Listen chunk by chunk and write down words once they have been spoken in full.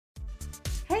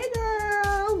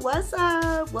what's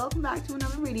up? Welcome back to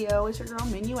another video. It's your girl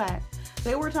Minuet.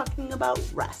 Today we're talking about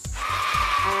rest.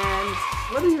 And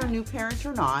whether you're a new parent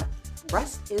or not,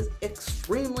 rest is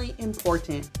extremely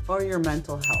important for your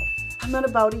mental health. I'm at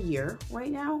about a year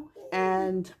right now,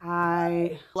 and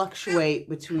I fluctuate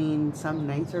between some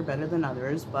nights are better than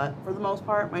others, but for the most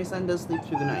part, my son does sleep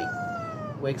through the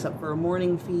night. Wakes up for a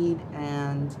morning feed,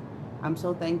 and I'm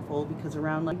so thankful because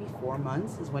around maybe 4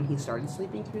 months is when he started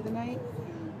sleeping through the night.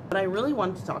 What I really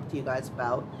wanted to talk to you guys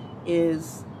about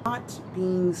is not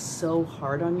being so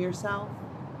hard on yourself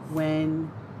when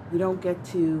you don't get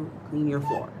to clean your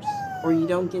floors or you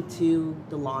don't get to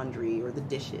the laundry or the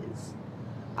dishes.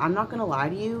 I'm not gonna lie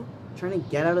to you, trying to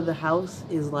get out of the house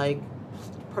is like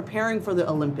preparing for the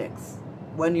Olympics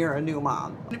when you're a new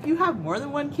mom. And if you have more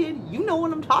than one kid, you know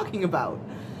what I'm talking about.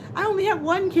 I only have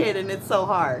one kid and it's so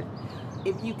hard.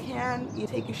 If you can, you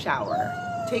take a shower,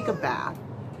 take a bath,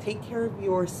 take care of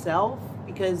yourself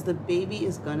because the baby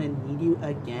is gonna need you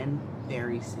again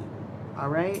very soon, all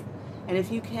right? And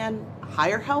if you can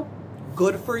hire help,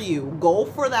 good for you. Go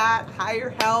for that,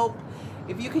 hire help.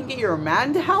 If you can get your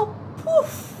man to help,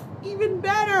 poof, even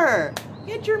better.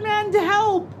 Get your man to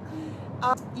help.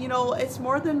 You know, it's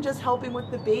more than just helping with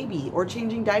the baby or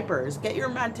changing diapers. Get your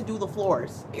man to do the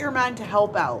floors. Get your man to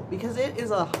help out because it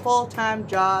is a full-time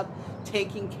job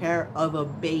taking care of a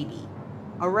baby,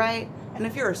 all right? And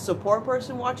if you're a support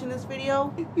person watching this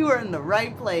video, you are in the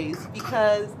right place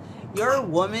because your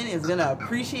woman is gonna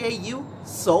appreciate you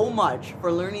so much for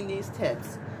learning these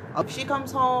tips. If she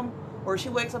comes home or she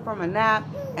wakes up from a nap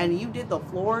and you did the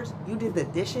floors, you did the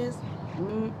dishes,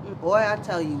 boy, I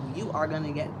tell you, you are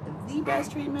gonna get the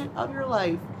best treatment of your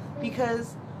life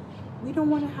because we don't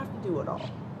wanna have to do it all.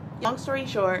 Long story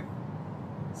short,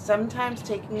 sometimes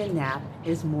taking a nap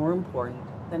is more important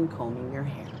than combing your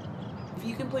hair. If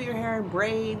you can put your hair in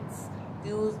braids,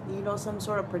 do some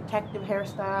sort of protective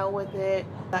hairstyle with it,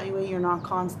 that way you're not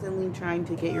constantly trying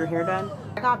to get your hair done.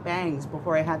 I got bangs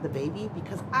before I had the baby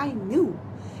because I knew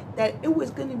that it was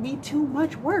going to be too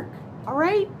much work, all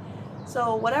right?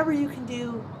 So whatever you can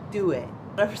do, do it.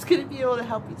 Whatever's going to be able to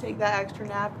help you take that extra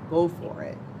nap, go for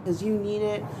it because you need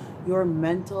it. Your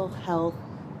mental health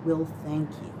will thank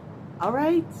you, all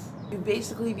right? You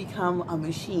basically become a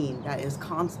machine that is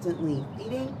constantly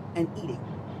feeding and eating,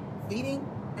 feeding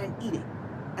and eating.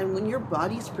 And when your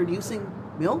body's producing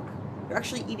milk, you're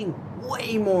actually eating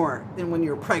way more than when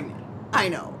you're pregnant. I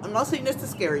know, I'm not saying this to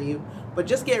scare you, but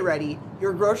just get ready.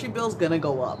 Your grocery bill's gonna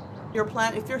go up.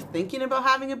 If you're thinking about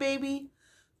having a baby,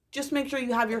 just make sure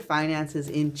you have your finances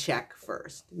in check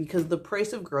first because the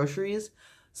price of groceries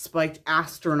spiked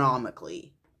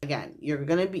astronomically. Again, you're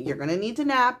gonna need to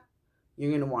nap. You're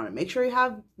going to want to make sure you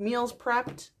have meals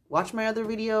prepped. Watch my other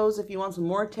videos if you want some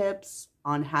more tips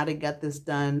on how to get this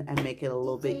done and make it a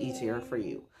little bit easier for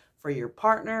you, for your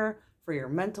partner, for your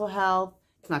mental health.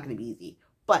 It's not going to be easy,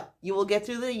 but you will get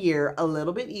through the year a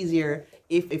little bit easier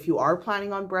if you are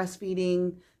planning on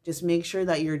breastfeeding. Just make sure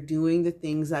that you're doing the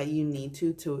things that you need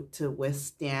to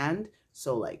withstand.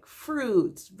 So like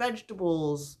fruits,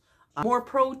 vegetables, more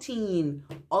protein,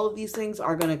 all of these things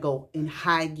are going to go in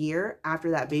high gear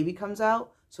after that baby comes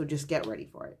out. So just get ready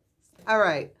for it. All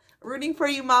right. Rooting for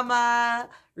you, mama.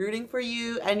 Rooting for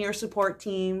you and your support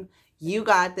team. You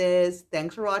got this.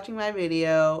 Thanks for watching my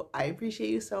video. I appreciate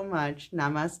you so much.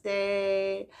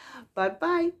 Namaste.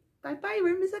 Bye-bye. Bye-bye,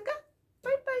 Remisaka.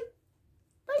 Bye-bye.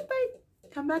 Bye-bye.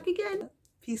 Come back again.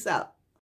 Peace out.